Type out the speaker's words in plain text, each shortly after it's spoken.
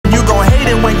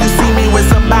when you see me with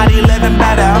somebody living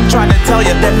better. I'm trying to tell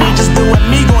you that me just doing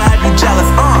me gon' have you jealous.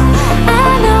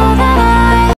 I know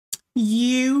that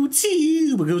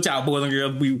YouTube. Good job, boys and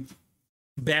girls. We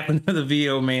back with another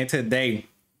video, man. Today,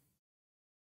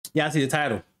 y'all see the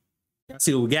title. Y'all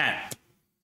see what we got.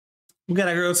 We got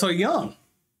a girl Sohyang,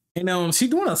 and she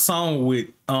doing a song with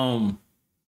I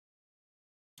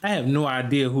have no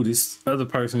idea who this other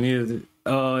person is.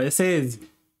 It says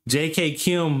JK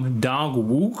Kim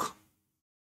Dongwuk.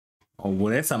 Oh,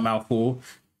 well, that's a mouthful.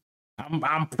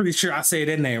 I'm pretty sure I said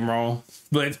that name wrong,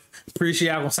 but pretty sure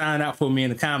y'all gonna sign out for me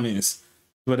in the comments.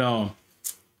 But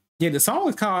yeah, the song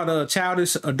is called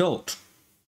Childish Adult.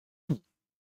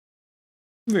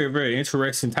 Very, very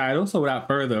interesting title. So without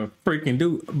further freaking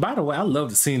ado, by the way, I love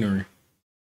the scenery.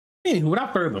 Anyway,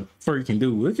 without further freaking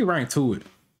ado, let's get right into it.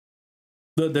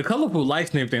 The colorful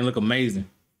lights and everything look amazing.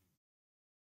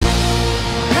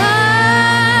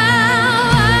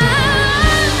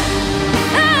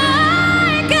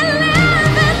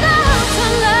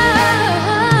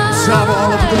 All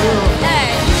over the world.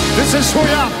 This is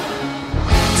Sohyang.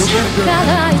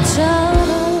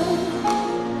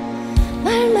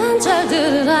 말만 잘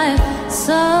들으라 해서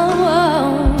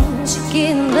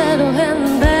시키는 대로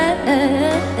했는데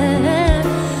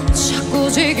자꾸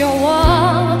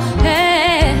지겨워.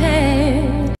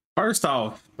 First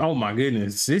off, oh my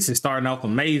goodness, this is starting off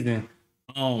amazing.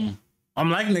 I'm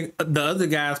liking the other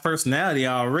guy's personality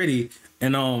already,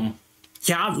 and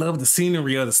y'all love the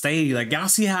scenery of the stage. Like, y'all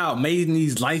see how amazing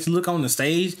these lights look on the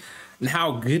stage and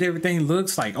how good everything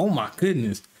looks. Like, oh my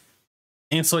goodness.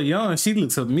 And Sohyang, she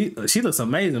looks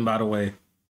amazing, by the way.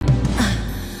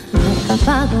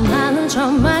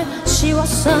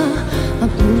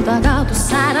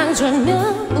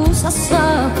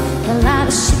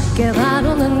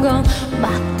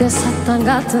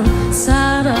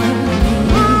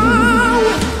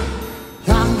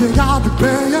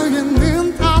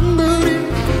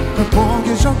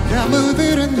 보기 좋게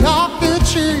물들은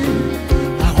혀끝이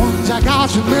나 혼자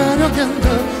가진 매력인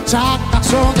듯 착각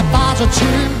속에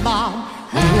빠졌지만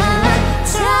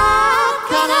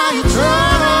착한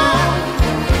아이처럼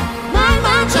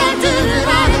말만 잘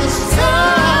들으라 했어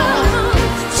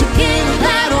시키는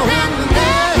대로 했는데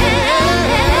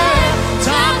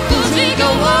자꾸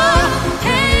지겨워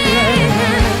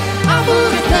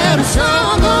아무리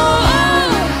때려서도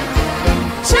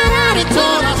차라리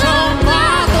돌아서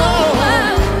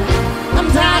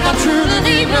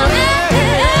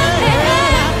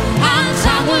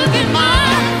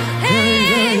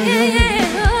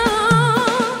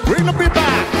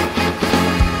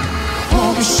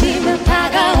호기심에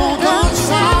다가오던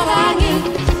사랑이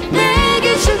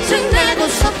내게 실증내고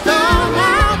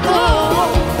섰더라고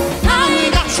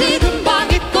아이가 지금 방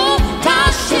있고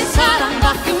다시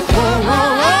사랑받고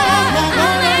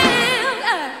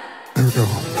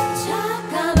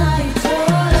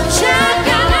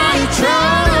착한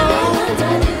아이처럼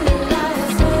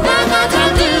나만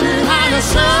잘 들으라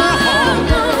했어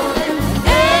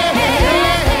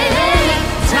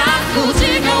자꾸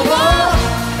지겨워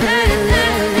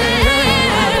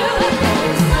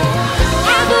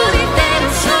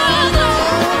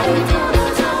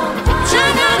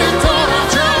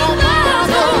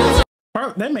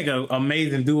They make an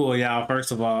amazing duo, y'all.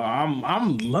 First of all,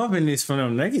 I'm loving this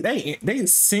from them. They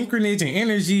synchronous and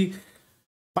energy.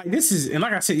 Like, this is, and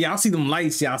like I said, y'all see them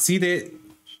lights, y'all see that.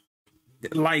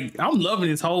 Like, I'm loving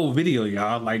this whole video,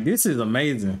 y'all. Like, this is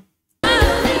amazing.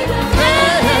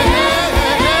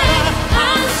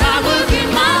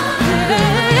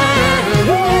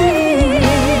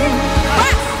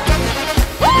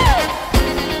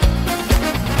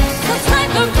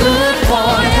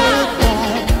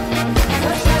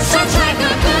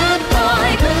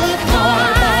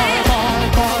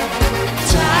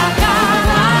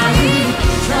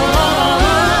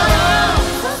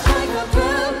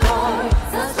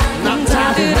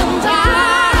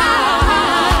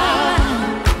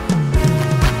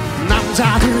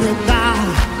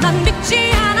 난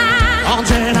믿지 않아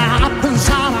언제나 아픈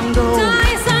사랑도 더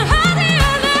이상 하지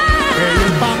않아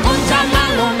매일 밤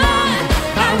혼자말로만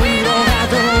날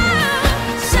위로해도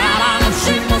사랑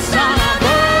없이 못 살아도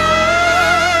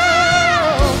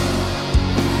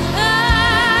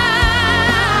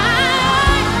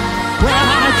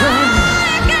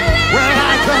Where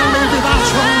I can live without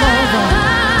your love.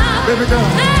 Baby girl,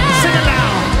 sing it now.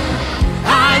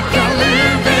 I can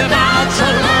live without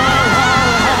your love.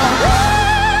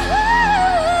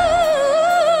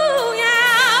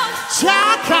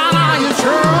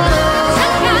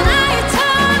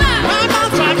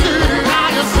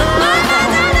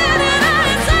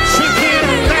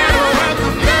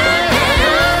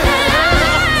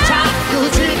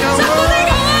 자꾸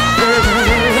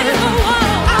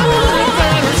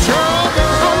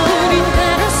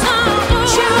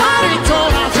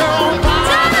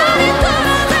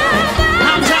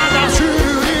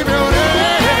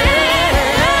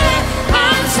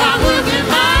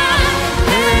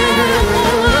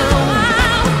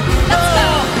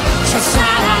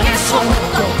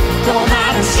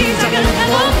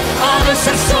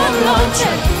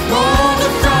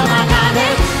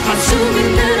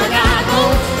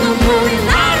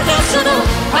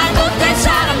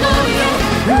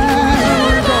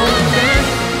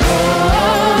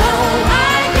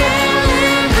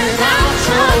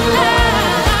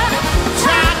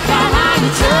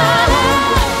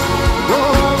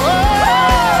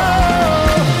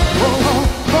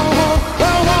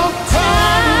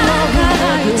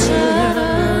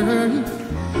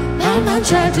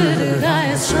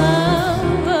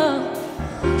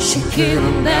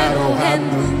시키는 대로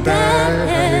했는데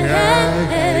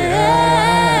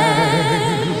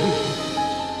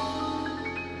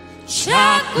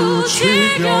자꾸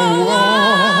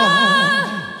지겨워.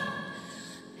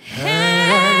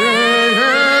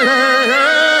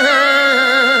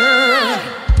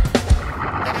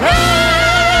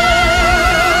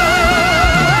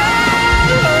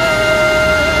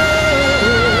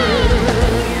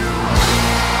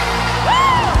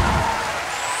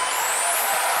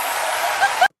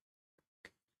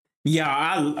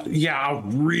 I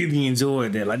really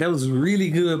enjoyed that. Like, that was really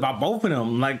good by both of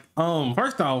them. Like,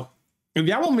 first off, if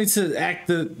y'all want me to act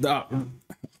can't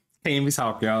even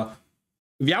talk, y'all.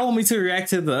 If y'all want me to react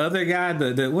to the other guy,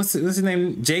 the what's his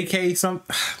name, JK,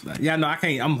 y'all know I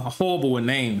can't. I'm horrible with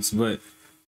names, but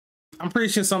I'm pretty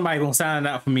sure somebody gonna sign it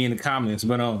out for me in the comments.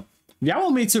 But if y'all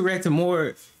want me to react to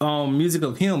more music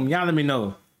of him, y'all let me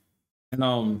know.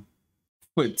 And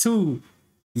but two,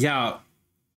 y'all,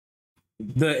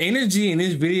 the energy in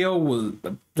this video was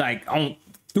like on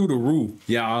through the roof,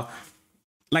 y'all.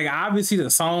 Like, obviously the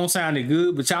song sounded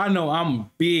good, but y'all know I'm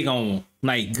big on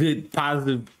like good,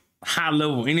 positive, high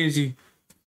level energy.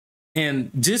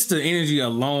 And just the energy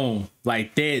alone,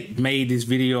 like, that made this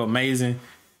video amazing.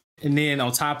 And then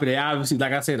on top of that, obviously,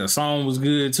 like I said, the song was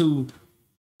good too.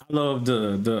 I love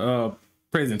the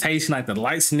presentation, like the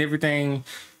lights and everything.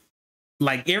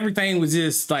 Like, everything was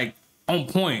just like on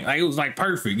point. Like, it was like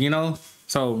perfect, you know?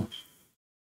 So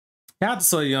shout out to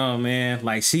Sohyang, man.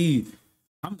 Like,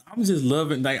 I'm just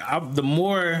loving, like, the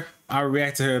more I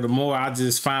react to her, the more I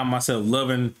just find myself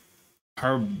loving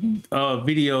her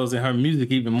videos and her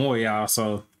music even more, y'all.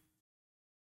 So,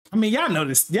 I mean, y'all know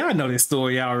this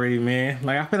story already, man.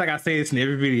 Like, I feel like I say this in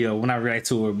every video when I react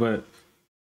to her, but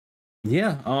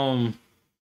yeah,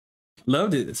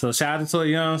 loved it. So shout out to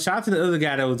Sohyang. Shout out to the other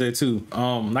guy that was there too.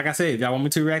 Like I said, if y'all want me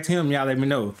to react to him, y'all let me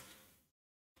know.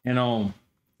 And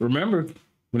remember,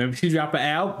 whenever she drop an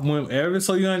album, whenever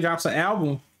Sohyang drops an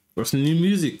album or some new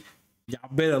music, y'all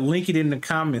better link it in the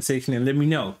comment section and let me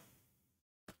know.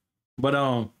 But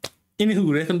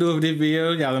anywho, that's gonna do it for this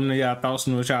video. Y'all let me know y'all thoughts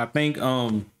and what y'all think.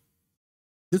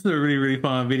 This was a really, really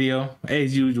fun video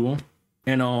as usual.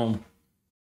 And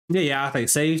yeah, y'all stay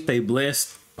safe, stay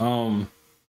blessed.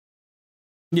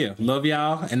 Yeah, love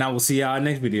y'all, and I will see y'all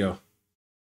next video.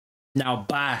 Now,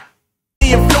 bye.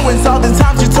 Influence all the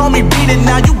times you told me beat it,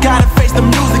 now you gotta face the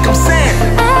music I'm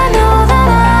saying. I know that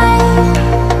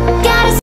I